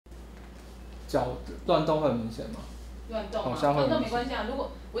脚乱动会很明显吗？乱动啊，乱动没关系啊。如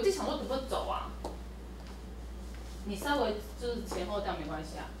果我就想说怎么走啊，你稍微就是前后这样没关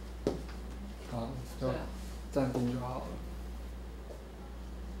系啊。好，就站定就好了。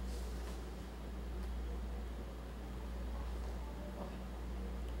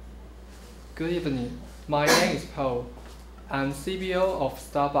Good evening. My name is Paul. I'm CBO of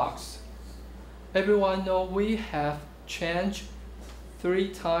Starbucks. Everyone know we have changed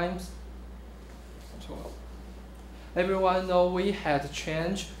 3 times. Everyone know we had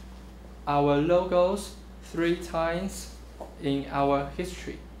changed our logos 3 times in our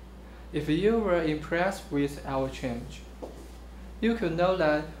history. If you were impressed with our change, you could know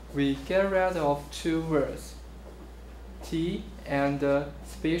that we get rid of 2 words, tea and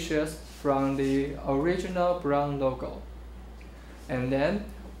species, from the original brown logo. And then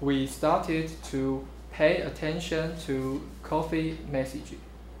we started to pay attention to coffee messaging.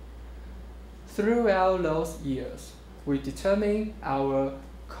 Throughout those years, we determined our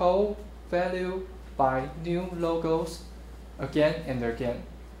core value by new logos again and again,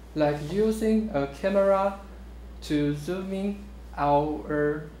 like using a camera to zoom in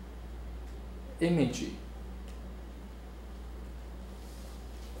our image.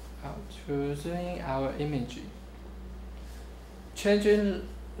 Changing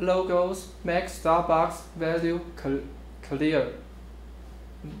logos makes Starbucks value clear.